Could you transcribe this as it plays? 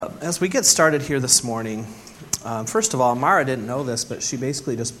As we get started here this morning, first of all, Mara didn't know this, but she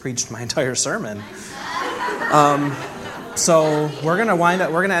basically just preached my entire sermon. So we're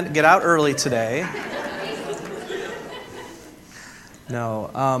gonna get out early today.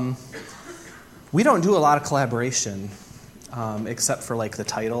 No, we don't do a lot of collaboration, except for like the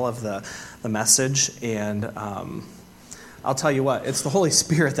title of the message, and I'll tell you what, it's the Holy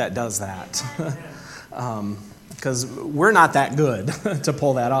Spirit that does that. Because we're not that good to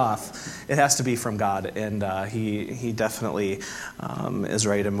pull that off. It has to be from God, and He definitely is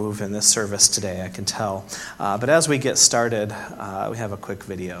ready to move in this service today, I can tell. But as we get started, we have a quick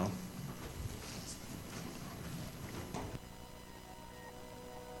video.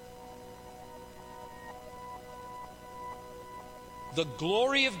 The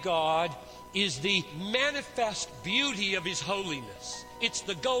glory of God is the manifest beauty of His holiness. It's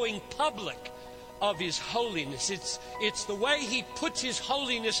the going public of His holiness. It's the way He puts His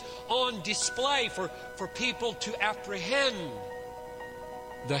holiness on display for people to apprehend.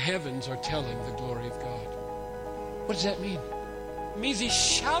 The heavens are telling the glory of God. What does that mean? It means He's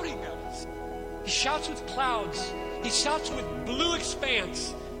shouting at us. He shouts with clouds. He shouts with blue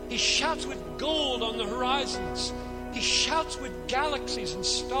expanse. He shouts with gold on the horizons. He shouts with galaxies and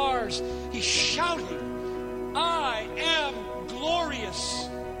stars. He's shouting, I am glorious.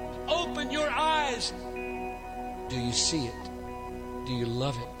 Open your eyes. Do you see it? Do you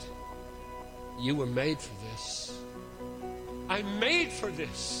love it? You were made for this. I'm made for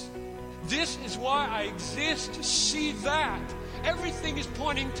this. This is why I exist, to see that. Everything is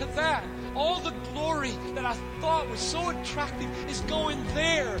pointing to that. All the glory that I thought was so attractive is going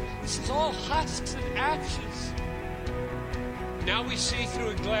there. This is all husks and ashes. Now we see through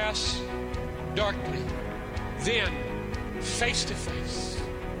a glass darkly, then face to face.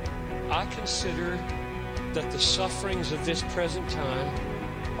 I consider that the sufferings of this present time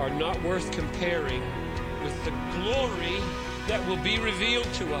are not worth comparing with the glory that will be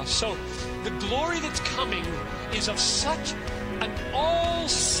revealed to us. So the glory that's coming is of such an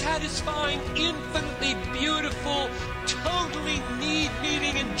all-satisfying, infinitely beautiful, totally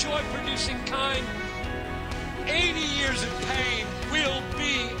need-meeting and joy-producing kind. 80 years of pain will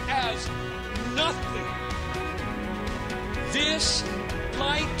be as nothing. This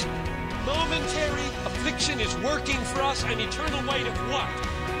light, momentary affliction is working for us an eternal weight of what?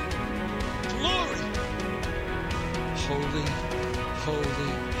 Glory. Holy,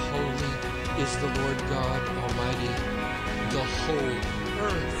 holy, holy is the Lord God Almighty. The whole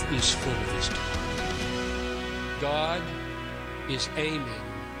earth is full of His glory. God is aiming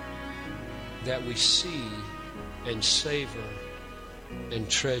that we see and savor and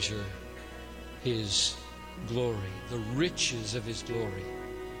treasure His glory, the riches of His glory.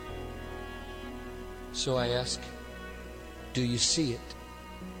 So I ask, do you see it?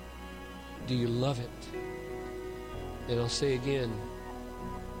 Do you love it? And I'll say again,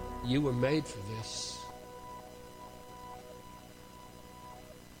 you were made for this.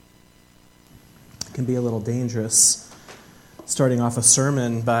 It can be a little dangerous starting off a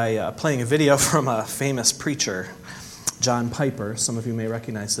sermon by playing a video from a famous preacher, John Piper. Some of you may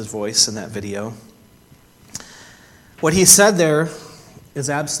recognize his voice in that video. What he said there is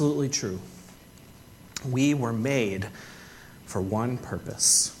absolutely true. We were made for one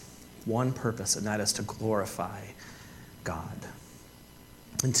purpose, and that is to glorify God.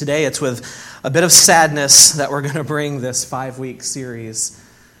 And today it's with a bit of sadness that we're going to bring this 5-week series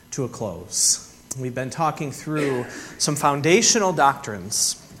to a close. We've been talking through some foundational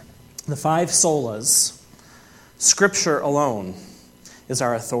doctrines, the 5 solas. Scripture alone is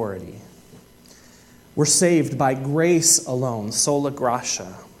our authority. We're saved by grace alone, sola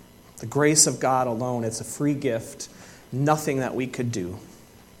gratia. The grace of God alone, it's a free gift, nothing that we could do.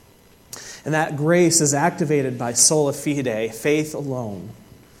 And that grace is activated by sola fide, faith alone.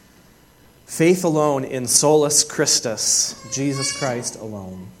 Faith alone in solus Christus, Jesus Christ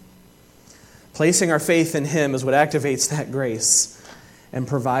alone. Placing our faith in Him is what activates that grace and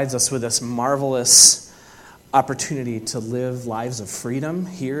provides us with this marvelous opportunity to live lives of freedom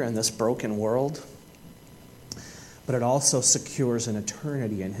here in this broken world. But it also secures an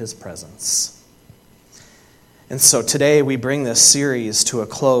eternity in His presence. And so today we bring this series to a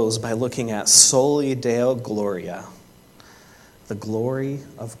close by looking at Soli Deo Gloria, the glory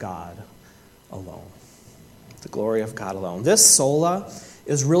of God alone. The glory of God alone. This sola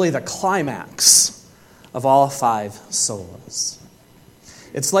is really the climax of all 5 solas.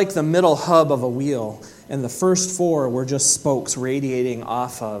 It's like the middle hub of a wheel, and the first 4 were just spokes radiating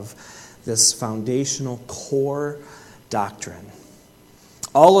off of this foundational core doctrine.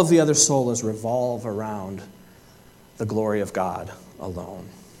 All of the other solas revolve around the glory of God alone.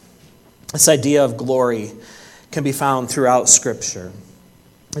 This idea of glory can be found throughout Scripture.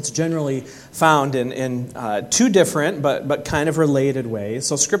 It's generally found in two different but kind of related ways.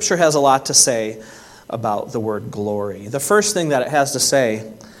 So Scripture has a lot to say about the word glory. The first thing that it has to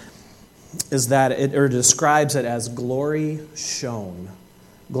say is that it describes it as glory shown.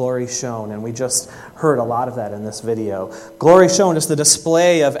 Glory shown. And we just heard a lot of that in this video. Glory shown is the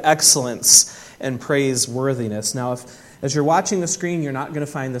display of excellence and praiseworthiness. Now, as you're watching the screen, you're not going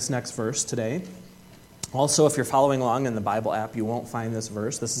to find this next verse today. Also, if you're following along in the Bible app, you won't find this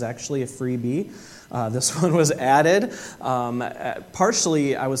verse. This is actually a freebie. This one was added.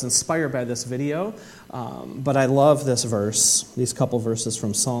 Partially, I was inspired by this video, but I love this verse, these couple verses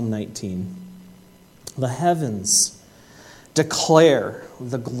from Psalm 19. The heavens declare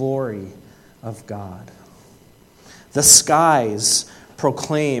the glory of God. The skies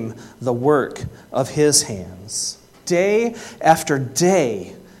proclaim the work of His hands. Day after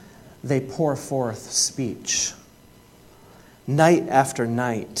day, they pour forth speech. Night after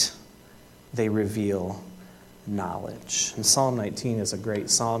night, they reveal knowledge. And Psalm 19 is a great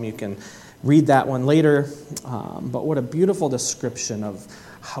psalm. You can read that one later. But what a beautiful description of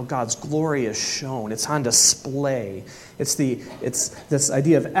how God's glory is shown. It's on display. It's this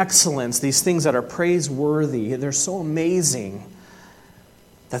idea of excellence, these things that are praiseworthy. They're so amazing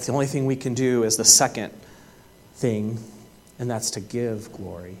that the only thing we can do is the second thing, and that's to give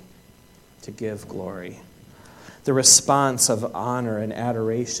glory. To give glory. The response of honor and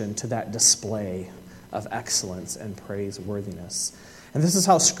adoration to that display of excellence and praiseworthiness. And this is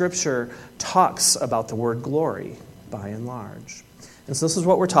how Scripture talks about the word glory, by and large. And so this is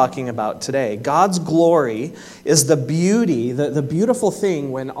what we're talking about today. God's glory is the beauty, the beautiful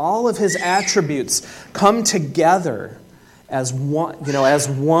thing when all of His attributes come together as one, as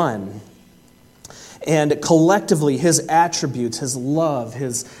one. And collectively, His attributes, His love,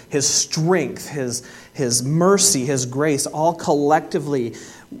 His strength, His mercy, His grace, all collectively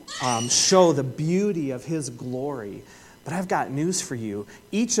show the beauty of His glory. But I've got news for you.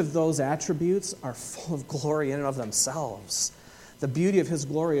 Each of those attributes are full of glory in and of themselves. The beauty of His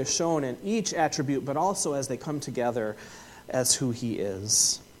glory is shown in each attribute, but also as they come together as who He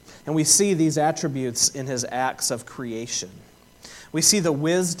is. And we see these attributes in His acts of creation. We see the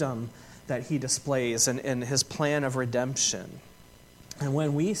wisdom that He displays in His plan of redemption. And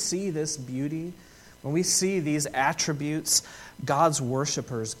when we see this beauty, when we see these attributes, God's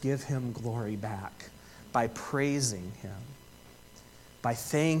worshipers give Him glory back by praising Him, by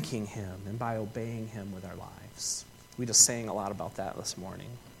thanking Him, and by obeying Him with our lives. We just sang a lot about that this morning.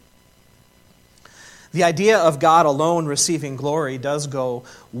 The idea of God alone receiving glory does go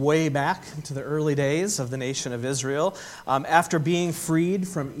way back to the early days of the nation of Israel. After being freed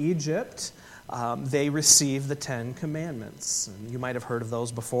from Egypt, they received the Ten Commandments. And you might have heard of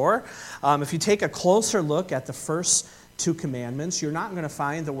those before. If you take a closer look at the first two commandments, you're not going to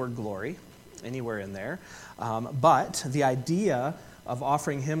find the word glory anywhere in there. But the idea of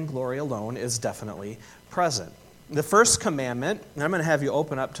offering Him glory alone is definitely present. The first commandment, and I'm going to have you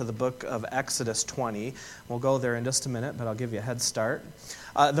open up to the book of Exodus 20. We'll go there in just a minute, but I'll give you a head start.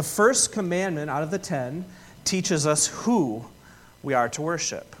 The first commandment out of the 10 teaches us who we are to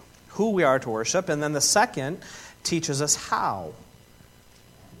worship. Who we are to worship. And then the second teaches us how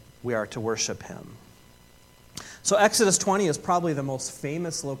we are to worship Him. So Exodus 20 is probably the most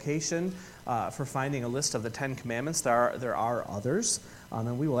famous location for finding a list of the 10 Commandments. There are others,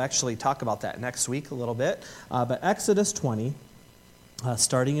 and we will actually talk about that next week a little bit. But Exodus 20,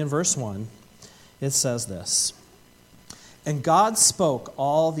 starting in verse 1, it says this: "And God spoke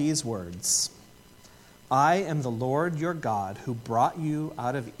all these words, I am the Lord your God who brought you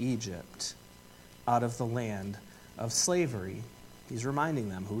out of Egypt, out of the land of slavery." He's reminding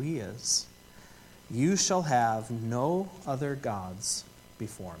them who He is. "You shall have no other gods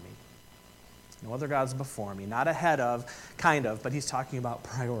before me." No other gods before me. Not ahead of, kind of, but He's talking about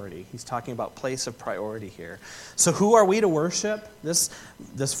priority. He's talking about place of priority here. So who are we to worship? This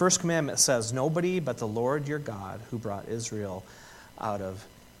first commandment says, nobody but the Lord your God who brought Israel out of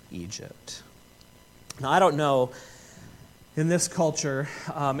Egypt. Now, I don't know in this culture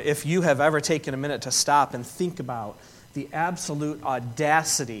if you have ever taken a minute to stop and think about the absolute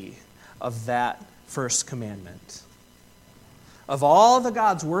audacity of that first commandment. Of all the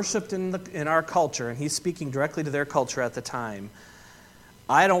gods worshipped in our culture, and He's speaking directly to their culture at the time,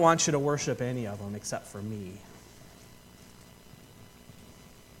 I don't want you to worship any of them except for me.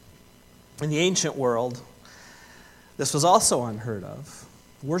 In the ancient world, this was also unheard of.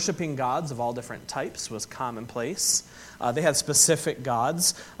 Worshipping gods of all different types was commonplace. They had specific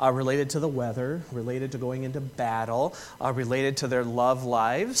gods related to the weather, related to going into battle, related to their love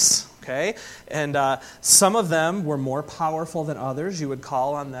lives. okay? And some of them were more powerful than others. You would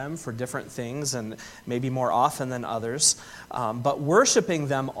call on them for different things and maybe more often than others. But worshiping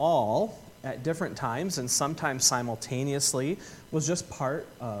them all at different times and sometimes simultaneously was just part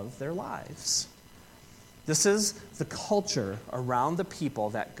of their lives. This is the culture around the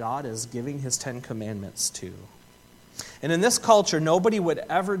people that God is giving his 10 Commandments to. And in this culture, nobody would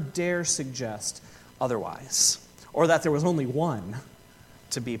ever dare suggest otherwise, or that there was only one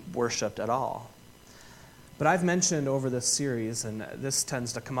to be worshipped at all. But I've mentioned over this series, and this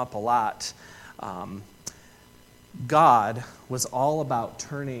tends to come up a lot, God was all about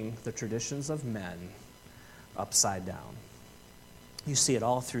turning the traditions of men upside down. You see it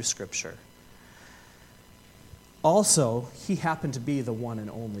all through Scripture. Also, he happened to be the one and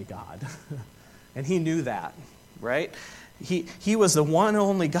only God. And he knew that, right? He was the one and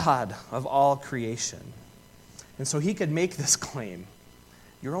only God of all creation. And so he could make this claim.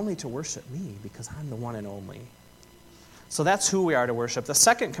 You're only to worship me because I'm the one and only. So that's who we are to worship. The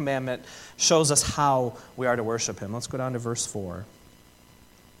second commandment shows us how we are to worship him. Let's go down to verse 4.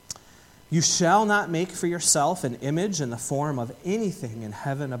 You shall not make for yourself an image in the form of anything in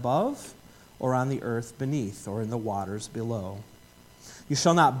heaven above, or on the earth beneath, or in the waters below. You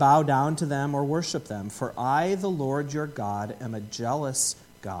shall not bow down to them or worship them, for I, the Lord your God, am a jealous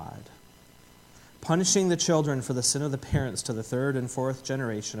God, punishing the children for the sin of the parents to the third and fourth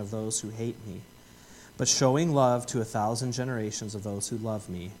generation of those who hate me, but showing love to 1,000 generations of those who love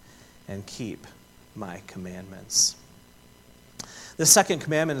me and keep my commandments. The second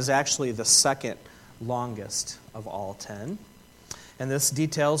commandment is actually the second longest of all 10. And this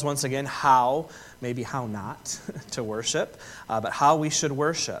details, once again, how, maybe how not to worship, but how we should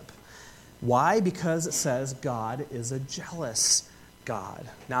worship. Why? Because it says God is a jealous God.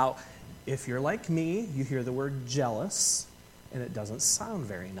 Now, if you're like me, you hear the word jealous, and it doesn't sound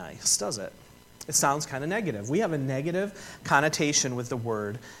very nice, does it? It sounds kind of negative. We have a negative connotation with the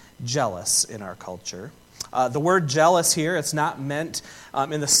word jealous in our culture. The word jealous here, it's not meant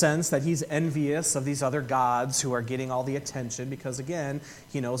in the sense that he's envious of these other gods who are getting all the attention, because again,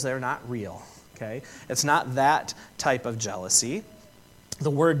 he knows they're not real. Okay? It's not that type of jealousy. The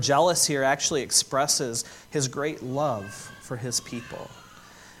word jealous here actually expresses his great love for his people,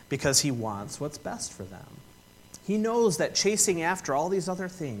 because he wants what's best for them. He knows that chasing after all these other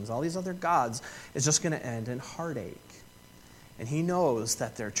things, all these other gods, is just going to end in heartache. And he knows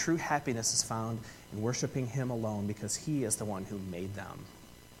that their true happiness is found in worshiping him alone, because he is the one who made them.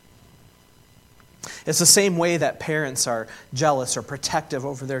 It's the same way that parents are jealous or protective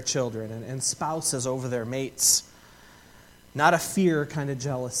over their children, and spouses over their mates. Not a fear kind of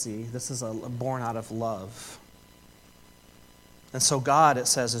jealousy. This is born out of love. And so God, it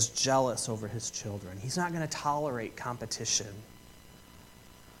says, is jealous over his children. He's not going to tolerate competition.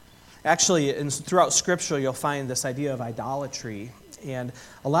 Actually, throughout Scripture, you'll find this idea of idolatry. And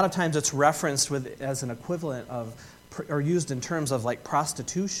a lot of times it's referenced as an equivalent of, or used in terms of like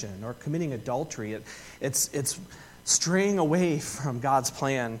prostitution or committing adultery. It's straying away from God's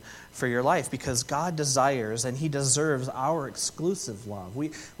plan for your life, because God desires and he deserves our exclusive love.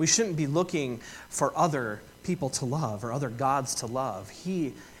 We shouldn't be looking for other people to love or other gods to love.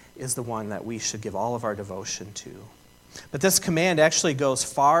 He is the one that we should give all of our devotion to. But this command actually goes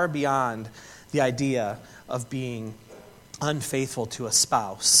far beyond the idea of being unfaithful to a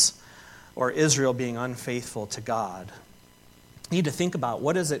spouse or Israel being unfaithful to God. You need to think about,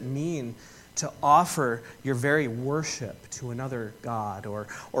 what does it mean to offer your very worship to another god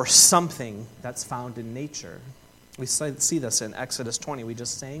or something that's found in nature? We see this in Exodus 20. We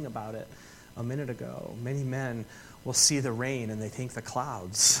just sang about it a minute ago. Many men will see the rain and they think the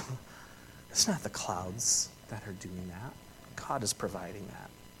clouds. It's not the clouds that are doing that. God is providing that.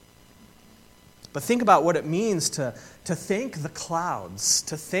 But think about what it means to thank the clouds,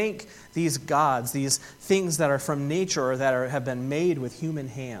 to thank these gods, these things that are from nature or that have been made with human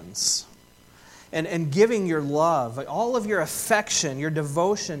hands. And giving your love, all of your affection, your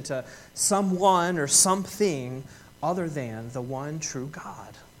devotion to someone or something other than the one true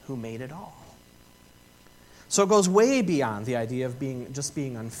God who made it all. So it goes way beyond the idea of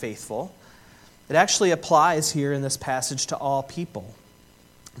being unfaithful. It actually applies here in this passage to all people,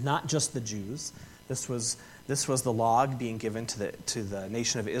 not just the Jews. This was the law being given to the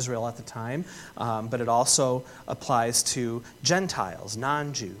nation of Israel at the time, but it also applies to Gentiles,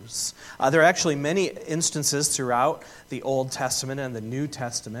 non-Jews. There are actually many instances throughout the Old Testament and the New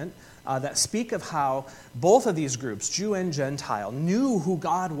Testament that speak of how both of these groups, Jew and Gentile, knew who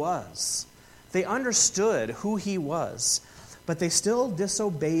God was. They understood who he was, but they still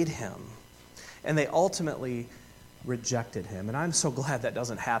disobeyed him. And they ultimately rejected him. And I'm so glad that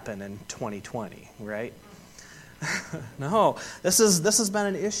doesn't happen in 2020, right? No, this has been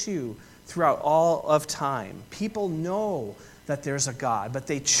an issue throughout all of time. People know that there's a God, but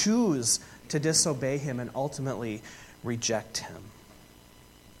they choose to disobey him and ultimately reject him.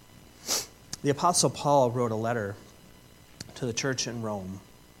 The Apostle Paul wrote a letter to the church in Rome,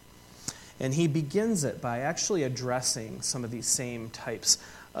 and he begins it by actually addressing some of these same types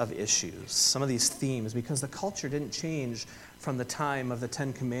of issues, some of these themes, because the culture didn't change from the time of the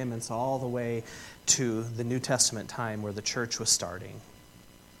Ten Commandments all the way to the New Testament time where the church was starting.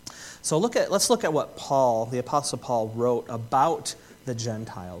 So let's look at what Paul, the Apostle Paul, wrote about the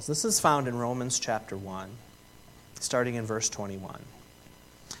Gentiles. This is found in Romans chapter 1, starting in verse 21.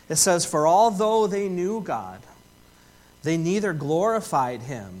 It says, "For although they knew God, they neither glorified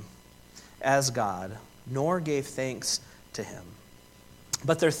him as God, nor gave thanks to him.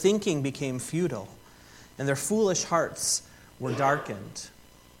 But their thinking became futile, and their foolish hearts were darkened.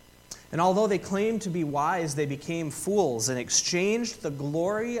 And although they claimed to be wise, they became fools and exchanged the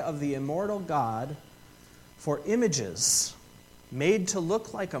glory of the immortal God for images made to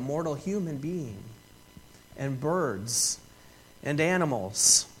look like a mortal human being, and birds, and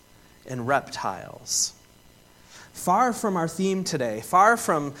animals, and reptiles." Far from our theme today, far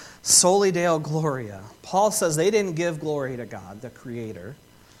from Soli Deo Gloria, Paul says they didn't give glory to God, the Creator,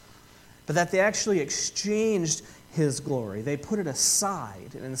 but that they actually exchanged his glory. They put it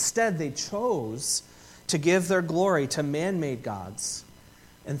aside, and instead they chose to give their glory to man-made gods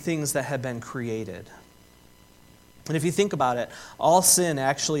and things that had been created. And if you think about it, all sin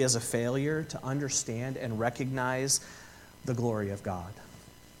actually is a failure to understand and recognize the glory of God.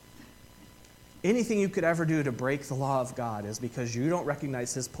 Anything you could ever do to break the law of God is because you don't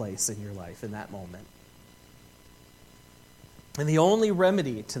recognize his place in your life in that moment. And the only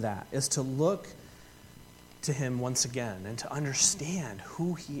remedy to that is to look to him once again and to understand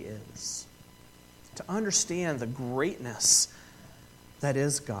who he is, to understand the greatness that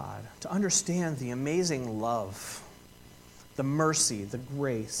is God, to understand the amazing love, the mercy, the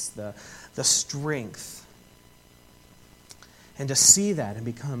grace, the strength, and to see that and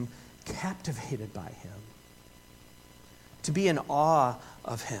become captivated by him, to be in awe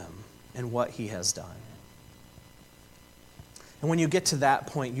of him and what he has done. And when you get to that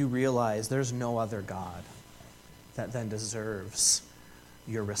point, you realize there's no other God that then deserves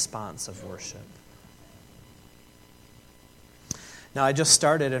your response of worship. Now, I just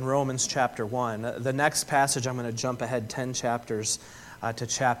started in Romans chapter 1. The next passage, I'm going to jump ahead 10 chapters to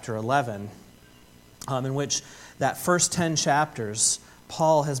chapter 11, in which that first 10 chapters,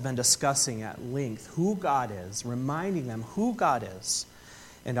 Paul has been discussing at length who God is, reminding them who God is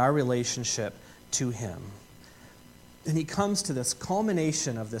and our relationship to him. And he comes to this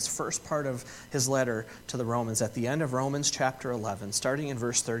culmination of this first part of his letter to the Romans. At the end of Romans chapter 11, starting in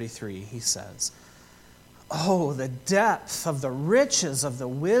verse 33, he says, "Oh, the depth of the riches of the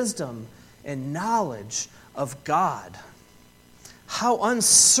wisdom and knowledge of God! How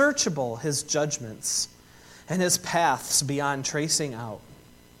unsearchable his judgments and his paths beyond tracing out!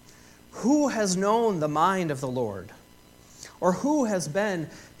 Who has known the mind of the Lord? Or who has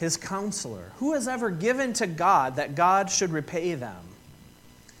been his counselor? Who has ever given to God that God should repay them?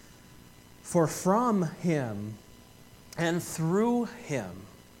 For from him and through him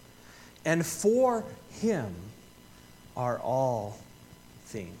and for him are all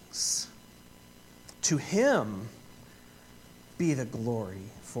things. To him be the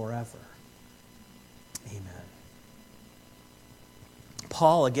glory forever. Amen."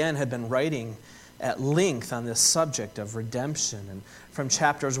 Paul, again, had been writing at length on this subject of redemption. And from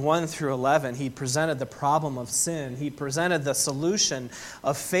chapters 1 through 11, he presented the problem of sin. He presented the solution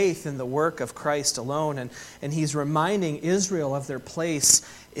of faith in the work of Christ alone. And he's reminding Israel of their place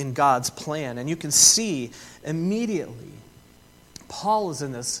in God's plan. And you can see immediately, Paul is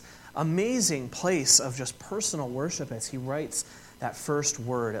in this amazing place of just personal worship as he writes that first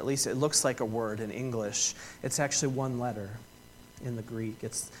word. At least it looks like a word in English. It's actually one letter in the Greek.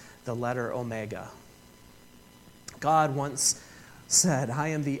 It's the letter Omega. God once said, "I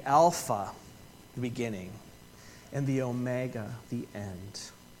am the Alpha, the beginning, and the Omega, the end."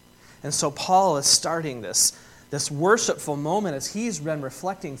 And so Paul is starting this worshipful moment as he's been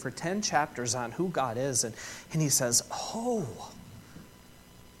reflecting for 10 chapters on who God is. And he says, oh,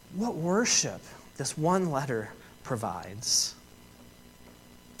 what worship this one letter provides.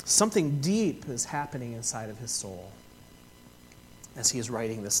 Something deep is happening inside of his soul as he is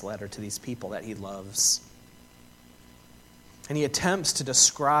writing this letter to these people that he loves. And he attempts to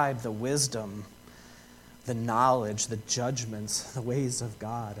describe the wisdom, the knowledge, the judgments, the ways of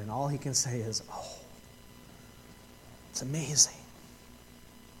God. And all he can say is, oh, It's amazing.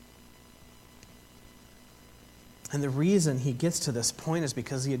 And the reason he gets to this point is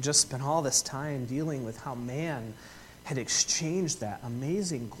because he had just spent all this time dealing with how man had exchanged that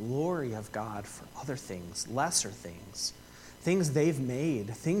amazing glory of God for other things, lesser things, things they've made,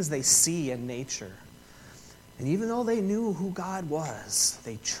 things they see in nature. And even though they knew who God was,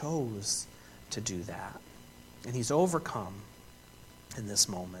 they chose to do that. And he's overcome in this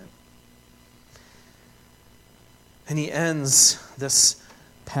moment. And he ends this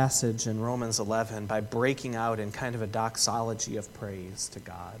passage in Romans 11 by breaking out in kind of a doxology of praise to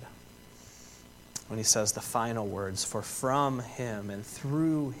God. When he says the final words, for from him and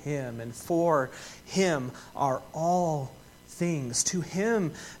through him and for him are all things. To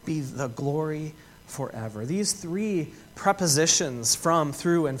him be the glory forever. These three prepositions, from,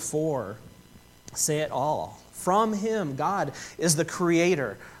 through, and for, say it all. From him, God is the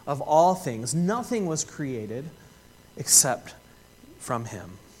creator of all things. Nothing was created except from him.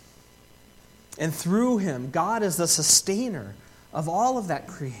 And through him, God is the sustainer of all of that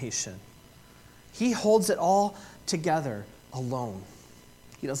creation. He holds it all together alone.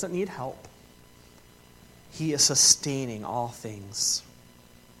 He doesn't need help. He is sustaining all things.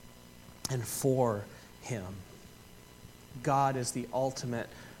 And for him, God is the ultimate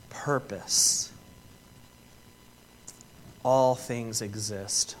purpose. All things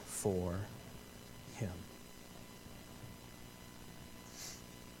exist for him.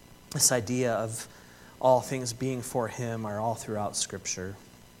 This idea of all things being for him are all throughout Scripture.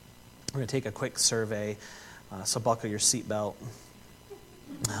 We're going to take a quick survey, so buckle your seatbelt.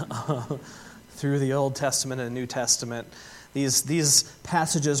 Through the Old Testament and the New Testament, these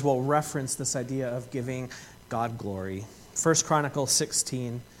passages will reference this idea of giving God glory. 1 Chronicles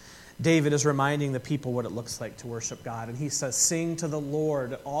 16, David is reminding the people what it looks like to worship God. And he says, sing to the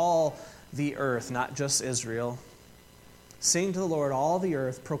Lord, all the earth, not just Israel. Sing to the Lord, all the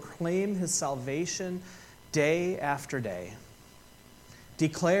earth. Proclaim his salvation day after day.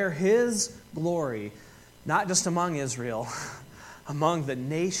 Declare his glory, not just among Israel, among the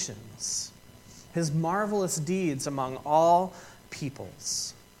nations. His marvelous deeds among all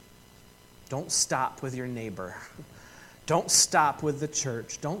peoples. Don't stop with your neighbor. Don't stop with the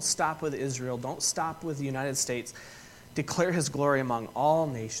church. Don't stop with Israel. Don't stop with the United States. Declare his glory among all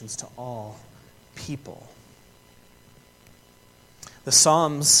nations to all people. The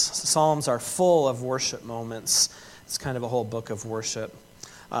Psalms are full of worship moments. It's kind of a whole book of worship.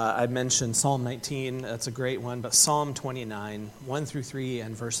 I mentioned Psalm 19. That's a great one. But Psalm 29, 1 through 3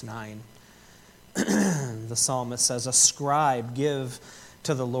 and verse 9. The psalmist says, ascribe, give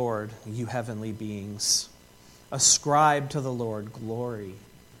to the Lord, you heavenly beings. Ascribe to the Lord glory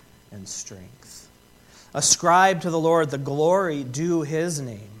and strength. Ascribe to the Lord the glory due his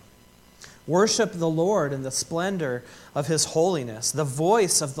name. Worship the Lord in the splendor of his holiness. The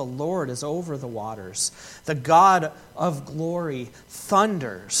voice of the Lord is over the waters. The God of glory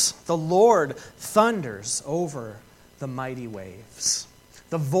thunders. The Lord thunders over the mighty waves.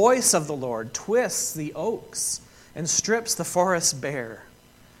 The voice of the Lord twists the oaks and strips the forest bare.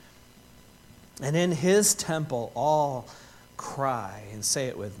 And in his temple all cry, and say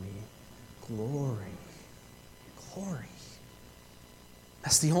it with me, glory, glory.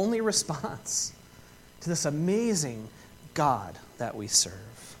 That's the only response to this amazing God that we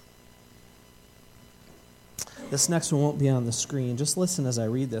serve. This next one won't be on the screen. Just listen as I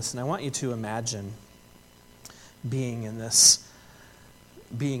read this, and I want you to imagine being in this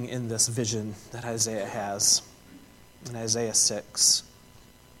vision that Isaiah has in Isaiah 6.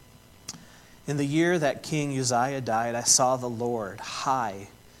 In the year that King Uzziah died, I saw the Lord high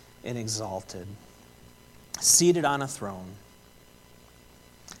and exalted, seated on a throne,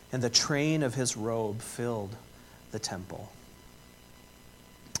 and the train of his robe filled the temple.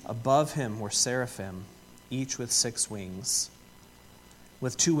 Above him were seraphim, each with 6 wings.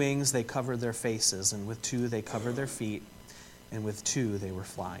 With 2 wings they covered their faces, and with 2 they covered their feet, and with 2 they were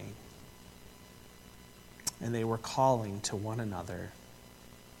flying. And they were calling to one another,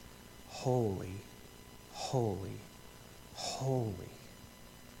 holy, holy, holy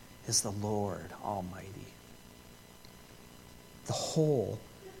is the Lord Almighty. The whole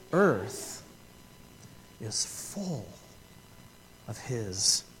earth is full of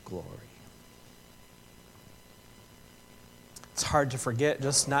his glory. It's hard to forget,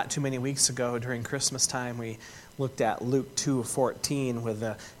 just not too many weeks ago during Christmas time, we looked at Luke 2:14 with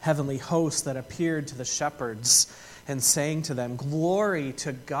the heavenly host that appeared to the shepherds and saying to them, glory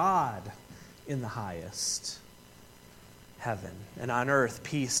to God in the highest heaven, and on earth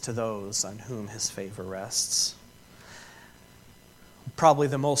peace to those on whom his favor rests. Probably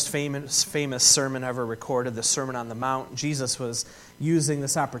the most famous sermon ever recorded, the Sermon on the Mount. Jesus was using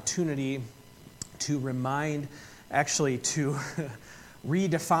this opportunity to remind, actually to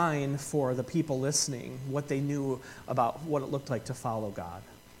redefine for the people listening what they knew about what it looked like to follow God.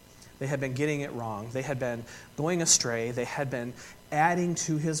 They had been getting it wrong. They had been going astray. They had been adding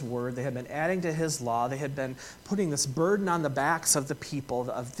to His word. They had been adding to His law. They had been putting this burden on the backs of the people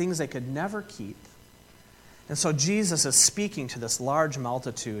of things they could never keep. And so Jesus is speaking to this large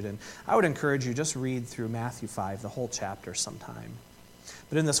multitude. And I would encourage you, just read through Matthew 5, the whole chapter sometime.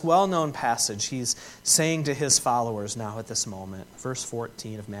 But in this well-known passage, He's saying to His followers now at this moment, verse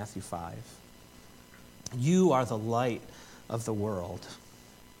 14 of Matthew 5, "You are the light of the world.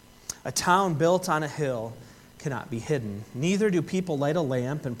 A town built on a hill cannot be hidden. Neither do people light a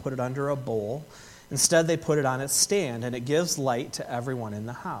lamp and put it under a bowl. Instead, they put it on its stand, and it gives light to everyone in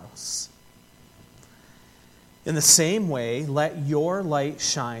the house. In the same way, let your light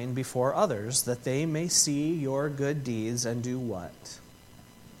shine before others, that they may see your good deeds and do what?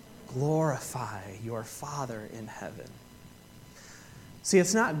 Glorify your Father in heaven." See,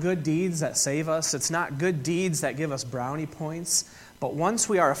 it's not good deeds that save us. It's not good deeds that give us brownie points. But once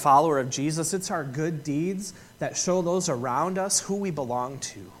we are a follower of Jesus, it's our good deeds that show those around us who we belong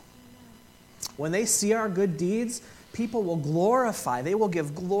to. When they see our good deeds, people will glorify. They will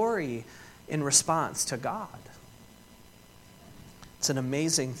give glory in response to God. It's an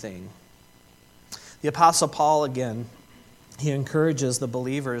amazing thing. The Apostle Paul, again, he encourages the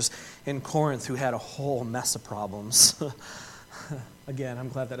believers in Corinth who had a whole mess of problems. Again, I'm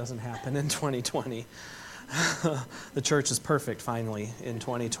glad that doesn't happen in 2020. The church is perfect, finally, in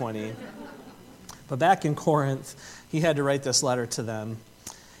 2020. But back in Corinth, he had to write this letter to them.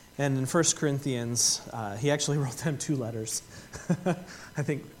 And in 1 Corinthians, he actually wrote them 2 letters. I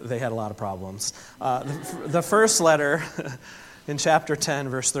think they had a lot of problems. The first letter, in chapter 10,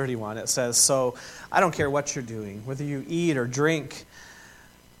 verse 31, it says, "So I don't care what you're doing, whether you eat or drink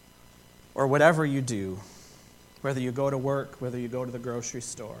or whatever you do, whether you go to work, whether you go to the grocery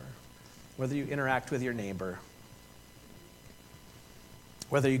store, whether you interact with your neighbor,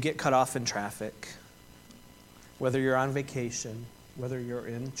 whether you get cut off in traffic, whether you're on vacation, whether you're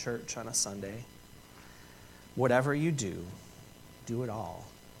in church on a Sunday, whatever you do, do it all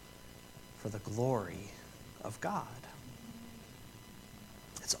for the glory of God."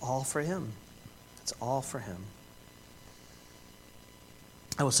 It's all for Him. It's all for Him.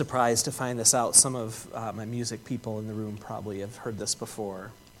 I was surprised to find this out. Some of my music people in the room probably have heard this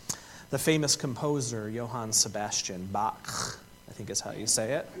before. The famous composer Johann Sebastian Bach, I think is how you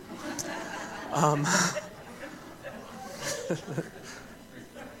say it.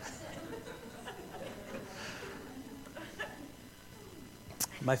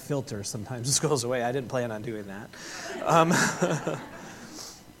 My filter sometimes just goes away. I didn't plan on doing that.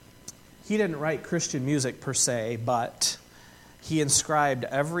 He didn't write Christian music per se, but he inscribed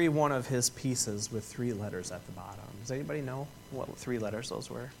every one of his pieces with 3 letters at the bottom. Does anybody know what 3 letters those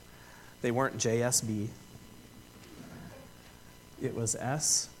were? They weren't JSB. It was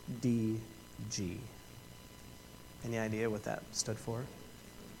SDG. Any idea what that stood for?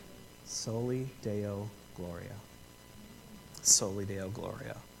 Soli Deo Gloria. Soli Deo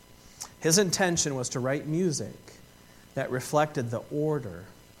Gloria. His intention was to write music that reflected the order,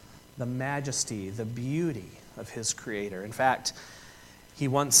 the majesty, the beauty of his Creator. In fact, he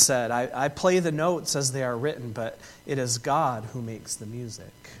once said, I play the notes as they are written, but it is God who makes the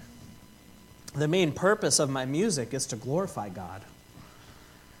music. The main purpose of my music is to glorify God.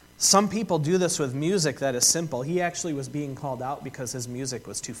 Some people do this with music that is simple. He actually was being called out because his music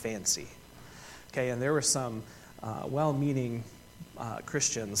was too fancy. Okay, and there were some well-meaning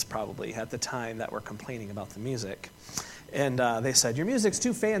Christians probably at the time that were complaining about the music. And they said, your music's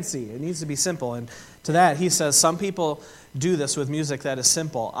too fancy. It needs to be simple. And to that, he says, some people do this with music that is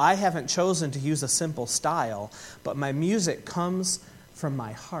simple. I haven't chosen to use a simple style, but my music comes from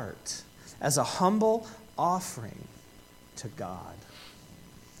my heart as a humble offering to God.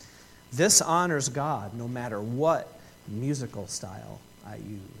 This honors God no matter what musical style I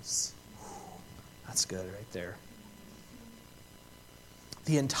use. That's good right there.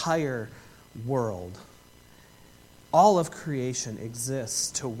 The entire world, all of creation exists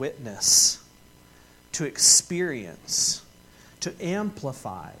to witness, to experience, to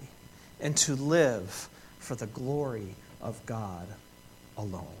amplify, and to live for the glory of God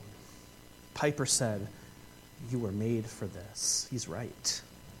alone. Piper said, you were made for this. He's right.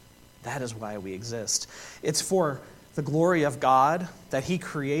 That is why we exist. It's for the glory of God that He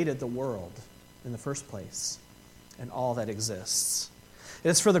created the world in the first place and all that exists. It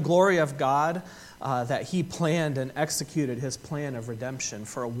is for the glory of God that he planned and executed his plan of redemption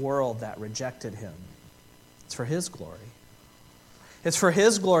for a world that rejected him. It's for his glory. It's for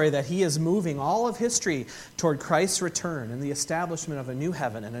his glory that he is moving all of history toward Christ's return and the establishment of a new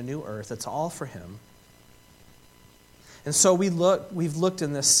heaven and a new earth. It's all for him. And so we've looked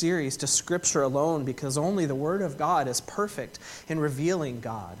in this series to Scripture alone because only the Word of God is perfect in revealing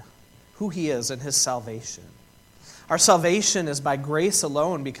God, who he is, and his salvation. Our salvation is by grace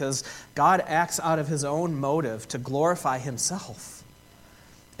alone because God acts out of his own motive to glorify himself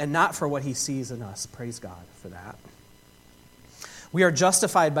and not for what he sees in us. Praise God for that. We are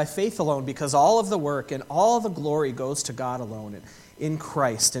justified by faith alone because all of the work and all the glory goes to God alone and in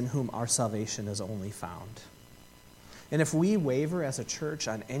Christ, in whom our salvation is only found. And if we waver as a church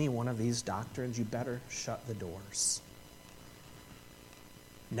on any one of these doctrines, you better shut the doors.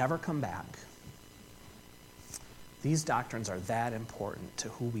 Never come back. These doctrines are that important to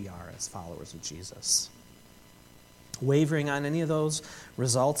who we are as followers of Jesus. Wavering on any of those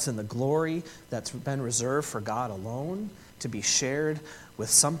results in the glory that's been reserved for God alone to be shared with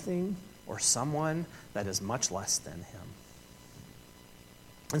something or someone that is much less than him.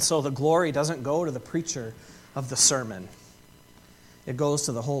 And so the glory doesn't go to the preacher of the sermon. It goes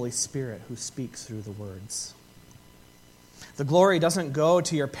to the Holy Spirit who speaks through the words. The glory doesn't go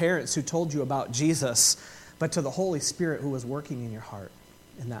to your parents who told you about Jesus, but to the Holy Spirit who was working in your heart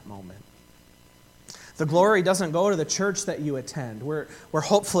in that moment. The glory doesn't go to the church that you attend, where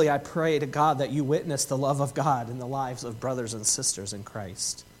hopefully I pray to God that you witness the love of God in the lives of brothers and sisters in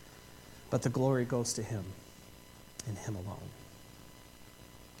Christ. But the glory goes to him and him alone.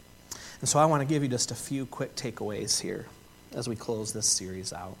 And so I want to give you just a few quick takeaways here as we close this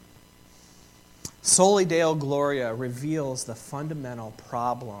series out. Soli Deo Gloria reveals the fundamental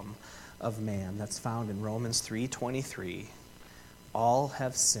problem of man that's found in Romans 3:23. All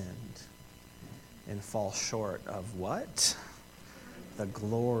have sinned and fall short of what? The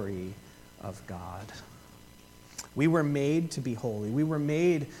glory of God. We were made to be holy. We were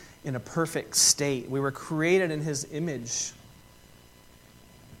made in a perfect state. We were created in his image.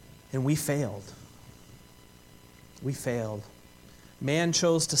 And we failed. We failed. Man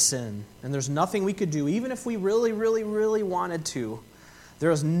chose to sin. And there's nothing we could do, even if we really, really, really wanted to.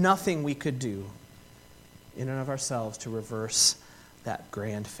 There is nothing we could do in and of ourselves to reverse that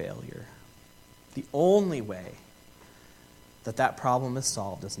grand failure. The only way that problem is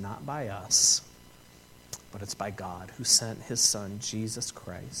solved is not by us, but it's by God who sent his Son, Jesus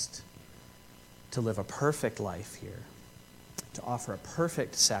Christ, to live a perfect life here, to offer a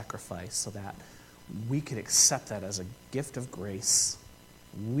perfect sacrifice so that we could accept that as a gift of grace.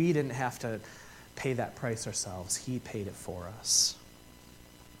 We didn't have to pay that price ourselves. He paid it for us.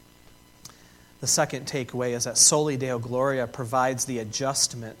 The second takeaway is that Soli Deo Gloria provides the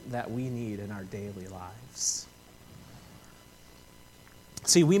adjustment that we need in our daily lives.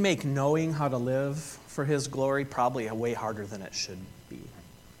 See, we make knowing how to live for his glory probably way harder than it should be.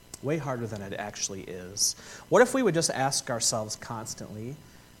 Way harder than it actually is. What if we would just ask ourselves constantly,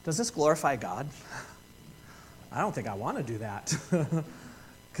 does this glorify God? I don't think I want to do that.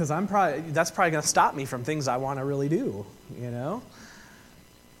 Because that's probably going to stop me from things I want to really do, you know?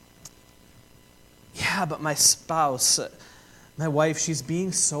 Yeah, but my spouse, my wife, she's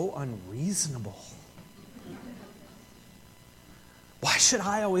being so unreasonable. Why should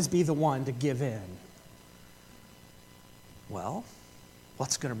I always be the one to give in? Well,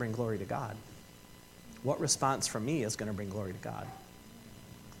 what's going to bring glory to God? What response from me is going to bring glory to God?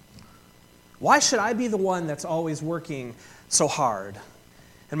 Why should I be the one that's always working so hard?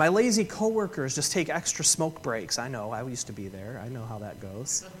 And my lazy coworkers just take extra smoke breaks. I know, I used to be there. I know how that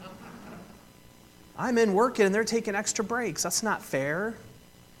goes. I'm in working and they're taking extra breaks. That's not fair.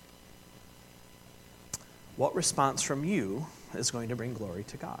 What response from you is going to bring glory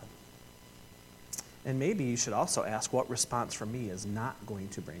to God? And maybe you should also ask, what response from me is not going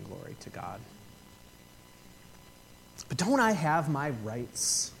to bring glory to God? But don't I have my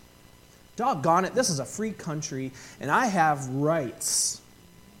rights? Doggone it, this is a free country, and I have rights.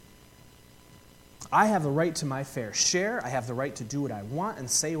 I have the right to my fair share. I have the right to do what I want and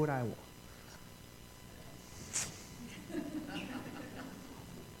say what I want.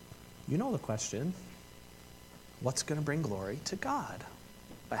 You know the question. What's going to bring glory to God?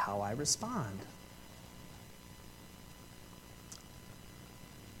 By how I respond.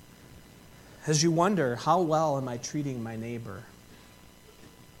 As you wonder, how well am I treating my neighbor?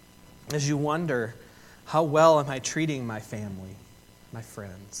 As you wonder, how well am I treating my family, my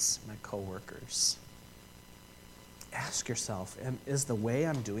friends, my coworkers? Ask yourself, is the way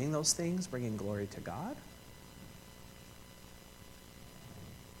I'm doing those things bringing glory to God?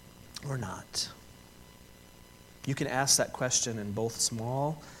 or not? You can ask that question in both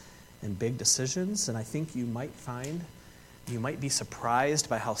small and big decisions, and I think you might be surprised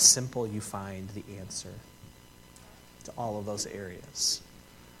by how simple you find the answer to all of those areas.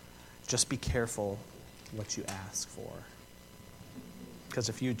 Just be careful what you ask for. Because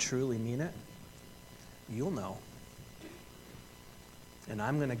if you truly mean it, you'll know. And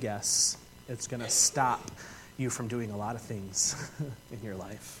I'm going to guess it's going to stop you from doing a lot of things in your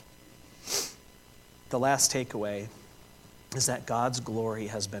life. The last takeaway is that God's glory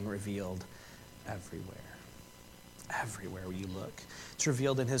has been revealed everywhere. Everywhere you look. It's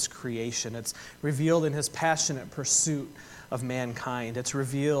revealed in his creation. It's revealed in his passionate pursuit of mankind. It's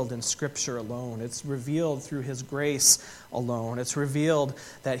revealed in Scripture alone. It's revealed through his grace alone. It's revealed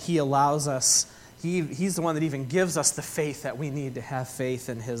that he allows us, he's the one that even gives us the faith that we need to have faith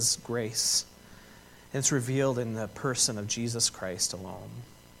in his grace. And it's revealed in the person of Jesus Christ alone.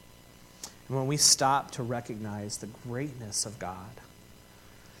 And when we stop to recognize the greatness of God,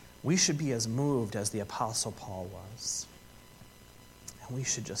 we should be as moved as the Apostle Paul was. And we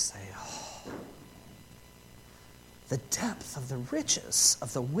should just say, oh, the depth of the riches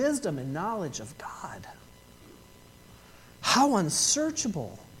of the wisdom and knowledge of God. How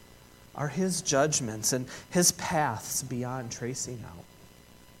unsearchable are his judgments and his paths beyond tracing out.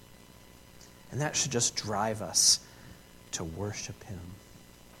 And that should just drive us to worship him.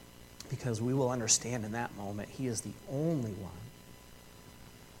 Because we will understand in that moment he is the only one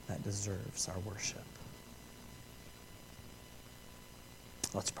that deserves our worship.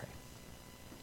 Let's pray.